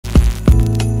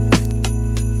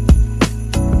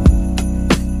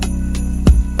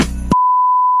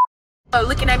are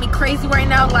looking at me crazy right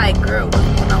now like, girl, what's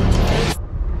going on with your face?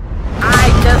 I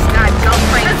just got jump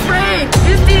pranked. That's right.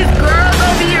 It's these girls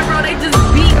over here, bro. They just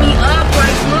beat me up.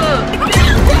 Like, look.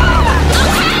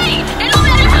 Okay. And no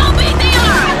matter how big they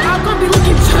are, I'm gonna be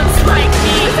looking just like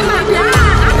me. I'm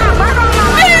not murder on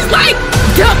my it is like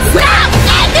the rap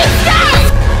and the sky.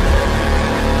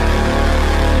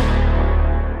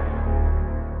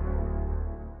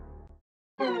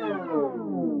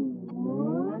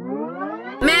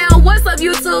 Man, what's up,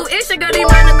 YouTube? It's your girl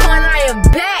theemyanicole, and I am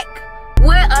back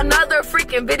with another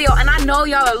freaking video. And I know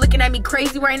y'all are looking at me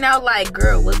crazy right now like,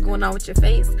 girl, what's going on with your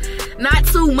face? Not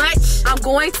too much. I'm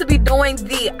going to be doing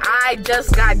the I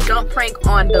just got jump prank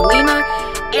on Delina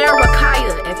and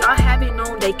Rakihya. If y'all haven't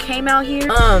known, they came out here.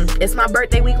 It's my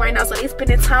birthday week right now, so they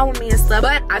spending time with me and stuff.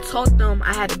 But I told them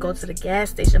I had to go to the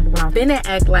gas station. But what I'm finna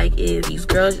act like is these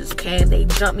girls just came, they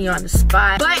jumped me on the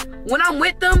spot. But when I'm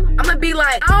with them, I'm gonna be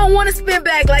like, I don't wanna spin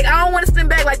back. Like, I don't wanna spin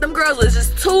back. Like, them girls was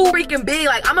just too freaking big.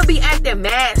 Like, I'm gonna be acting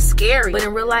mad scary. But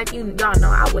in real life, y'all know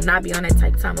I would not be on that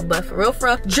type of timer. But for real,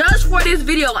 just for this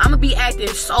video, I'm gonna be acting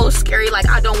so scary. Like,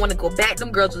 I don't wanna go back.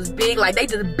 Them girls was big. Like, they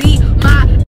just beat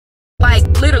my... Like,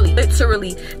 literally,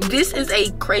 this is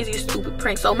a crazy, stupid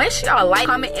prank. So make sure y'all like,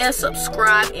 comment, and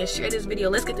subscribe, and share this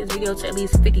video. Let's get this video to at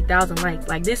least 50,000 likes.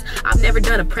 Like this, I've never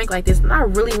done a prank like this, and I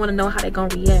really want to know how they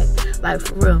gonna react. Like,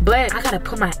 for real. But I gotta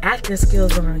put my acting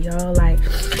skills on, y'all. Like,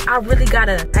 I really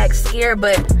gotta act scared,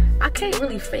 but I can't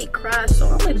really fake cry, so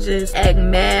I'm gonna just act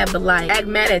mad, but like, act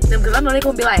mad at them, because I know they're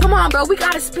gonna be like, come on, bro, we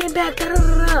gotta spin back, da, da,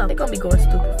 da, da. They're gonna be going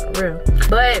stupid, for real.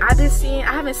 But I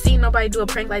haven't seen nobody do a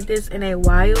prank like this in a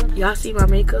while. Y'all see my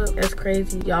makeup? That's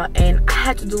crazy, y'all. And I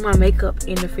had to do my makeup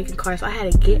in the freaking car, so I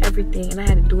had to get everything, and I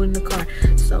had to do it in the car.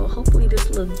 So hopefully this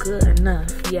look good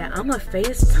enough. Yeah, I'm gonna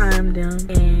FaceTime them,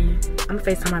 and I'm gonna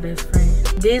FaceTime my best friend.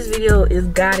 This video is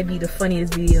gotta be the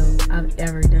funniest video I've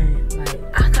ever done. Like,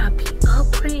 I got beat up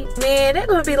prank. Man, they're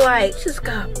gonna be like, she just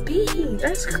got beat.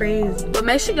 That's crazy. But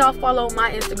make sure y'all follow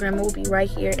my Instagram. It will be right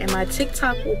here, and my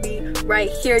TikTok will be right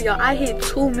here, y'all. I hit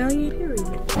 2 million, period.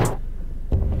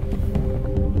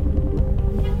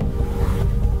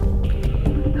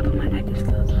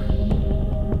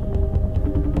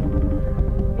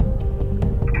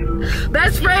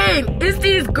 Best friend, it's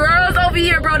these girls over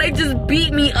here, bro. They just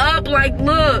beat me up. Like,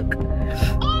 look.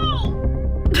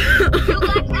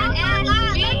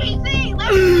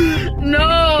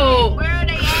 No. Where are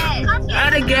they at?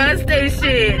 At a gas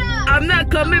station. I'm not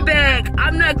coming back.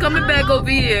 I'm not coming back over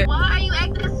here. Why are you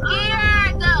acting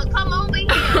scared? Though? Come over here.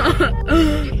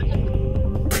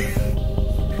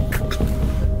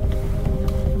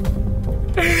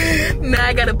 Now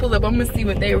I gotta pull up. I'm gonna see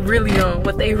what they really on,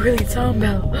 what they really talking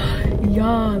about.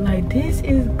 Y'all, like, this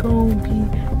is gonna be,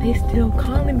 they still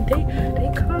calling me. They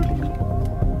calling me.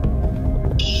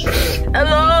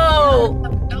 Hello.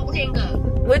 Don't hang up.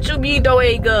 What you mean don't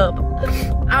hang up?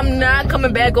 I'm not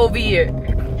coming back over here.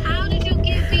 How did you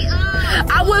get beat up?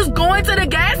 I was going to the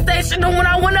gas station, and when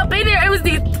I went up in there, it was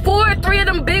these 4 or 3 of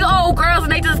them big old girls,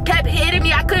 and they just kept hitting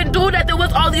me. I couldn't do that. There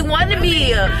was only one of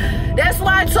me. That's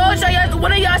why I told y'all,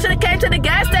 one of y'all should have came to the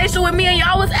gas station with me, and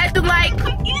y'all was acting like,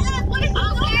 Hurry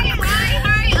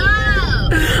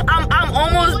up. I'm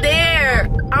almost there.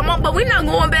 But we're not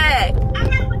going back.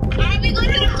 Alright, we go to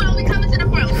the front. We coming to the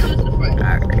front.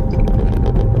 Alright.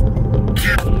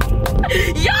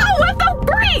 Yo, what the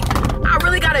freak? I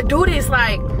really gotta do this.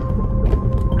 Like,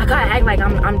 I gotta act like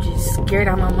I'm just scared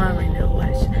out of my mind right now.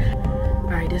 Watch.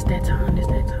 Alright, this that time.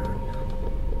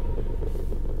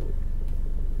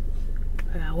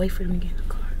 I gotta wait for them to get in the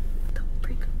car. Don't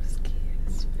freak,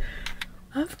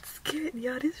 I'm scared,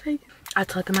 y'all. This fake. I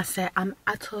told them, I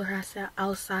told her, I said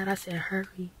outside, I said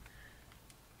hurry.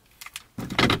 I'm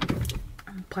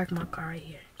gonna park my car right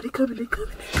here. They coming. Let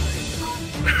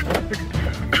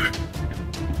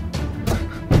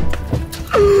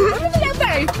me see your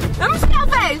face.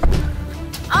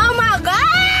 Oh my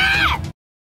God!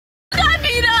 Got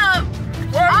beat up!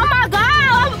 Oh my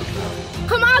God!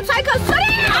 Come on, take us to the...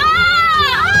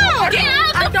 Oh! Get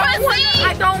out the front seat!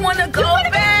 I don't want to go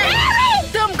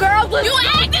back! Them girls was... You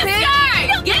acting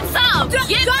scared! Get some! Get some!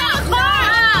 You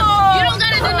don't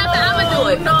gotta do nothing, I'ma do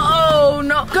it. No.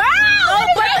 Girl! Oh,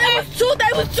 but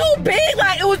they was too big.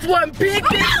 Like, it was one big...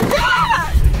 Oh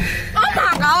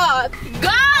my God! Go!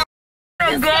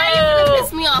 Go!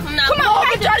 Piss me off. I'm not. Come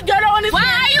on, try to get on this. Why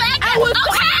are you acting?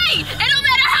 Okay! It don't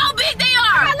matter how big they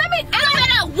are. It don't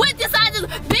matter what the size is.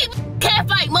 Big can't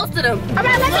fight most of them.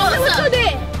 Alright, let's see what you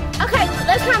did. Okay,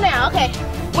 let's calm down. Okay.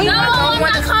 No, I'm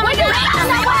not calming down.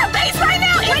 Your face right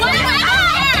now.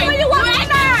 When you walk in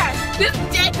there. This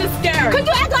Jack is scared. Could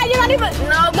you act like you're not even?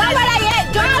 No, not like that yet.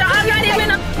 I'm not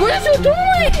even. What are you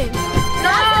doing?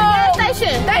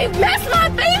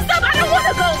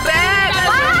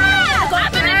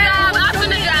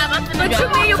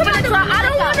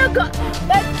 go.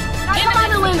 Come on,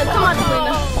 Delina. Come on,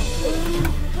 Delina.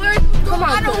 Come on,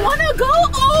 I don't want to go.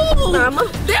 Oh,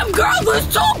 them girls was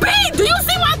too big. Do you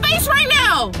see my face right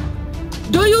now?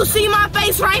 Do you see my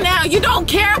face right now? You don't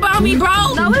care about me,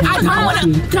 bro. No, I don't want to.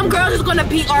 Them girls is gonna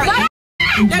beat our. They're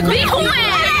gonna who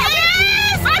ass.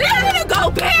 I don't want to go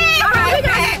back. All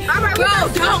right, bro,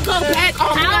 don't go back. I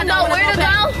don't know where to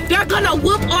go. They're gonna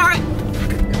whoop our.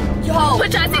 Yo,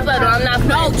 put your seatbelt on. I'm not.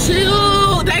 No,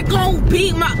 chill. They gonna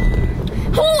beat my.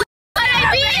 Who are they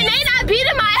beating? They not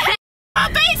beating my ass. My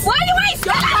face. Why you ain't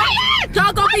still on their ass?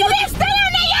 Y'all gonna be looking. Stay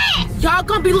on their ass. Y'all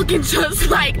gonna be looking just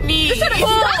like me. You should have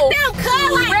stuck them,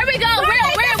 cuz. Where we go? Where do I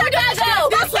go?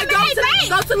 That's what go to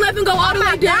 11, go all the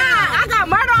way down. I got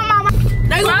murder on my.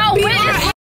 They gonna beat our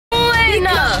ass.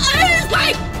 It's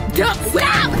like, stop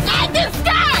acting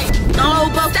sky. No,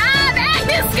 but stop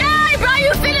acting sky, bro.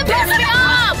 You finna piss me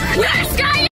off. You're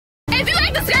sky. If you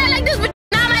like the sky like this, but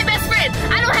not my best friend.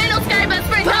 I don't handle sky best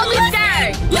friend. Don't be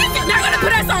scared. Listen, they're gonna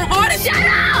put us on all this. Shut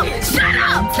up. Shut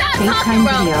up. Stop talking,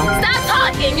 bro. Stop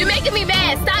talking. You're making me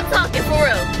mad. Stop talking for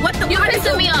real. What the? You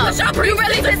pissing me off. You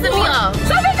really pissing me off.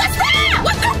 So we can stop.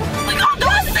 What the? We gonna do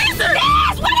a scissor.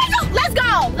 Yes. What they do? Let's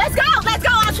go. Let's go. Let's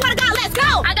go. I swear to God, let's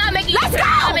go. I gotta make you turn. Let's go.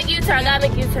 I gotta make you turn. I gotta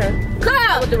make you turn. Cuz.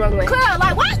 I went the wrong way. Cuz.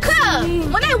 Like what? Cuz.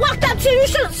 When they walked up to you, you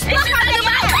should have stuck on their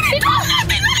ass. She told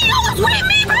nothing. Niggas was with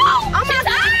me, bro. Oh my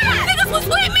God. Niggas was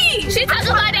with me. She talking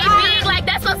about they big like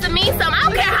that's supposed to mean something. I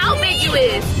don't care how big you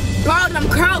is. Bro, them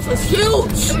curls was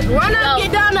huge. Run up,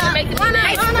 get down up. They spit on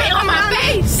my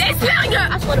face. They spit on your.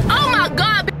 Oh my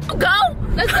God, go.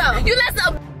 Let's go. You let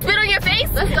some spit on your face?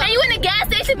 Let's go. And you in the gas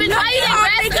station, bitch? Why you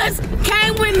ain't niggas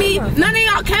came with me. None of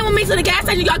y'all came with me to the gas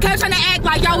station. Y'all kept trying to act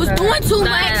like y'all was doing too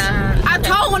much. I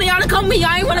told one of y'all to come with me.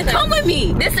 Y'all ain't want to come with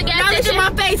me. This the gas y'all station. look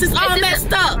at my face. It's all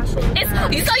messed up. So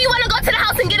you want to go to the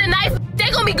house and get a knife? They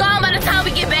gonna be gone by the time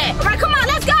we get back. All right, come on,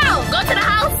 let's go. Go to the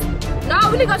house. No,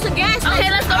 we need to go to the gas station.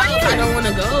 Okay, let's go right here. I don't want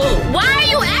to go. Why are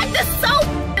you acting so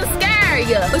scary?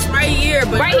 It's right here,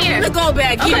 but right here. I don't want to go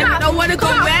back. Okay. I don't want to go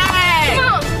back. Come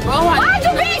on. Bro, why are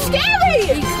you being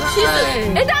scary?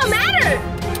 It don't matter.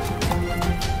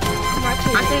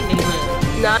 I think they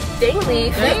leave. No, they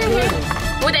leave.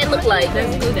 What they look like?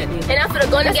 That's good at it. And I'm finna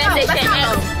go in the gas station.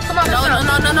 Come on, no.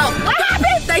 What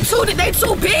happened? They too big. They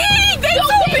too big.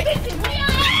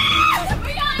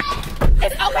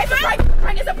 It's okay.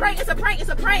 It's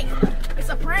a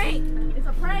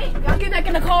prank. Y'all get back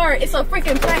in the car. It's a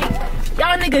freaking prank.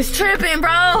 Y'all niggas tripping,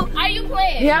 bro. Are you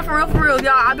playing? Yeah, for real,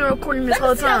 y'all. I've been recording this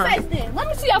whole time. Let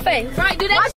me see your face. Right, do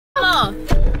that.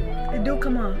 It do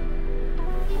come on.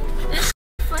 This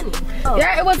funny.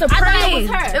 Yeah, it was a prank. I thought it was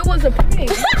her. It was a prank.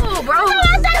 No, bro.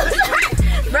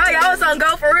 Bro, y'all was gonna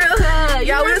go for real.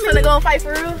 Y'all was gonna go and fight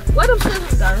for real. What them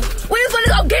scissors though? We was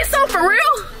gonna go get some for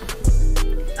real.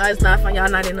 Oh, it's not fun. Y'all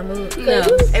not in the mood. No.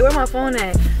 Hey, where my phone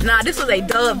at? Nah, this was a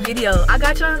dub video. I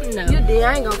got y'all? No. You did.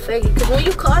 I ain't gonna fake it. Cause when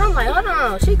you called, I'm like, hold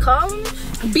on. She called me.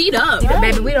 Beat up. Right.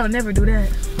 Baby, we don't never do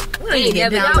that. We don't even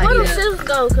get down Where them like that. scissors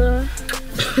go, cuz?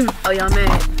 Oh, y'all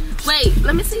mad? Wait,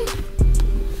 let me see.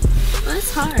 Oh,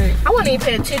 it's hard. I wasn't even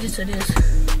paying attention to this.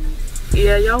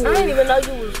 Yeah, y'all I didn't even know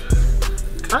you was.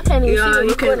 I can't even see you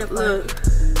recording. Look.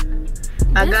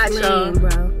 I got y'all,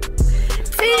 bro.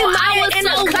 I was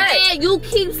so mad. You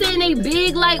keep saying they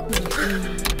big like.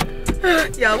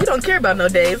 Yo, we don't care about no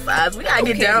day size. We gotta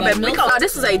get down, baby. Oh,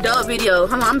 this is a dub video.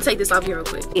 Hold on, I'm gonna take this off here real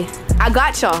quick. I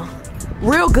got y'all.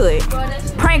 Real good.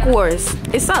 Prank wars.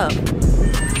 It's up. I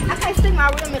can't stick my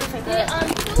real middle finger.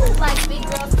 Two like big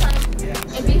girls come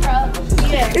and beat her up.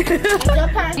 Yeah.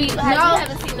 You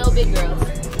haven't seen no big girls.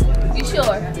 You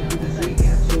sure?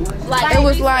 Like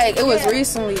It was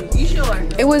recently. You sure?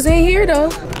 It was in here though.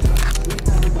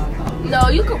 No,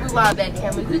 you could rewind that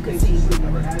camera. You could see.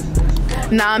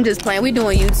 Nah, I'm just playing. We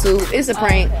doing YouTube. It's a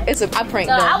prank. I prank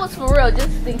No, them. I was for real, just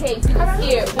in case you was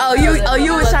here. Oh,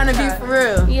 you was trying to be for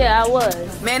real. Yeah, I was.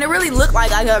 Man, it really looked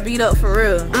like I got beat up for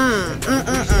real.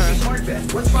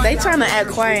 They trying to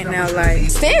act quiet now, like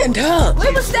stand up. We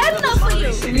was standing up for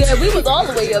you. Yeah, we was all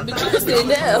the way up, but you was sitting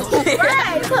down.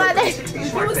 Right. So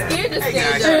You was scared to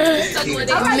stand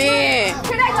up. Man,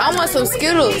 I want some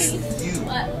Skittles.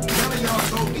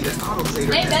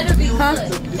 They better be Huh?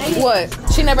 good. What?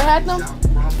 She never had them?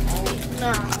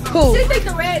 no. Who? She think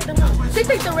the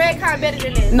red kind better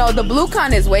than this. No, the blue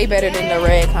kind is way better than the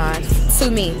red kind.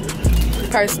 To me,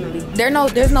 personally.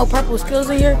 There's no purple Skittles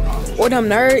in here. Or them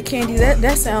nerd candies.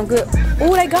 That sound good.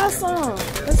 Oh, they got some.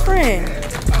 That's friend.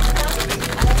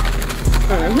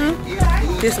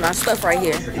 This is my stuff right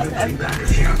here.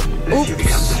 Oops.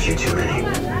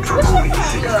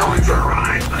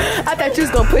 I thought you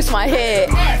was gonna push my head.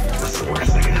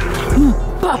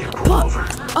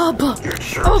 Think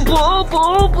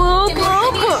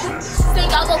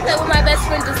I'll go play with my best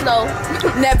friend, just know.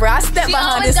 Never. I step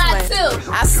behind this one.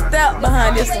 I step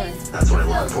behind this one. That's why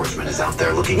law enforcement is out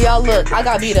there looking. Y'all look, I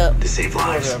got beat up. To save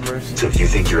lives. So if you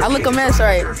think you're I look a mess,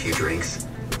 right? after a few drinks,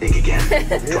 think again.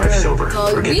 Drive sober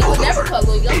or get pulled over.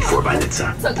 Paid for by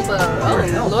NHTSA. Talk about,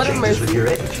 oh, Lord of mercy. With your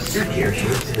age. Your care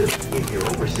should too. If you're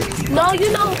over 60. No,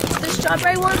 you know, the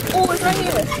strawberry one? Oh, it's right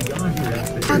here.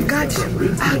 I got you.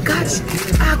 I got you.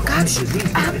 I got you.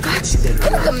 I got you. You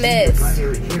look a mess.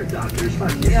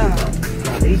 Yeah.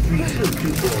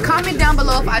 Comment down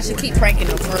below if I should keep pranking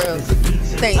them for real.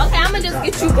 Thanks. Okay, I'm gonna just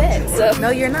get you back. So. No,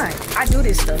 you're not. I do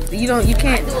this stuff. You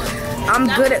can't. I'm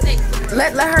good at.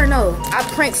 Let her know. I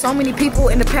pranked so many people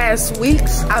in the past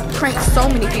weeks. I've pranked so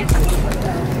many people.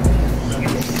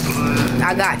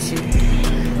 I got you.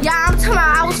 Yeah, I'm talking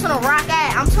about I was finna rock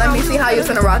out. Let me see how you're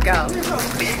finna rock out.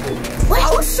 Wait,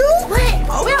 oh shoot! Wait,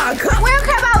 we don't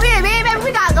care about being big, baby.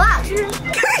 We got Glocks.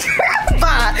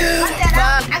 Bye.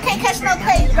 I can't catch no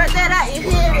plays. Right there, that you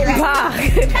hear me? Bye.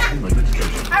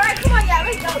 All right, come on, y'all.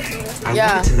 Let's go. I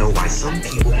wanted to know why some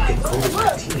people who get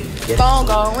COVID-19 get Phone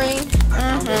gon' ring.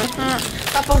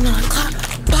 Up on 9 o'clock.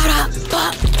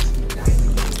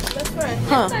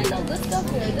 Huh? I know good stuff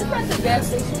here. This is like the gas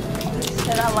station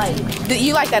that I like.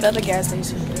 You like that other gas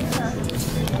station?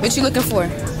 What you looking for?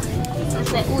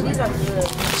 Ooh, these are good.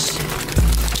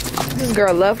 This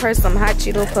girl love her some hot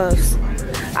Cheeto Puffs.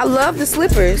 I love the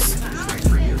slippers.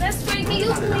 Best friend, can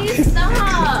you please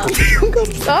stop?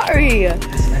 I'm sorry.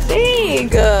 Dang.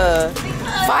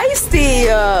 Feisty.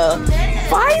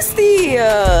 Feisty.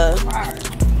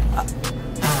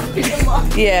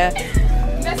 Yeah.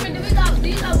 Best friend, do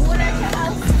you got water at your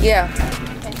house? Yeah.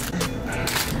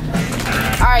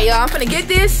 Alright, y'all. I'm finna get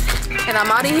this. And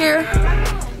I'm out of here.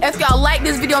 If y'all like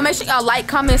this video, make sure y'all like,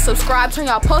 comment, subscribe, turn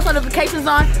y'all post notifications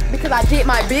on because I did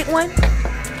my big one.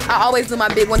 I always do my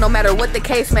big one no matter what the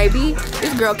case may be.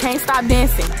 This girl can't stop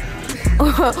dancing.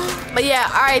 But yeah,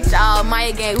 alright y'all,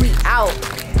 Maya gang, we out.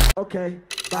 Okay,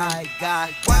 bye. God.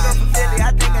 One girl from Philly,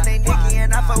 I think her name Nikki,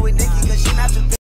 and I fuck with Nikki because she not too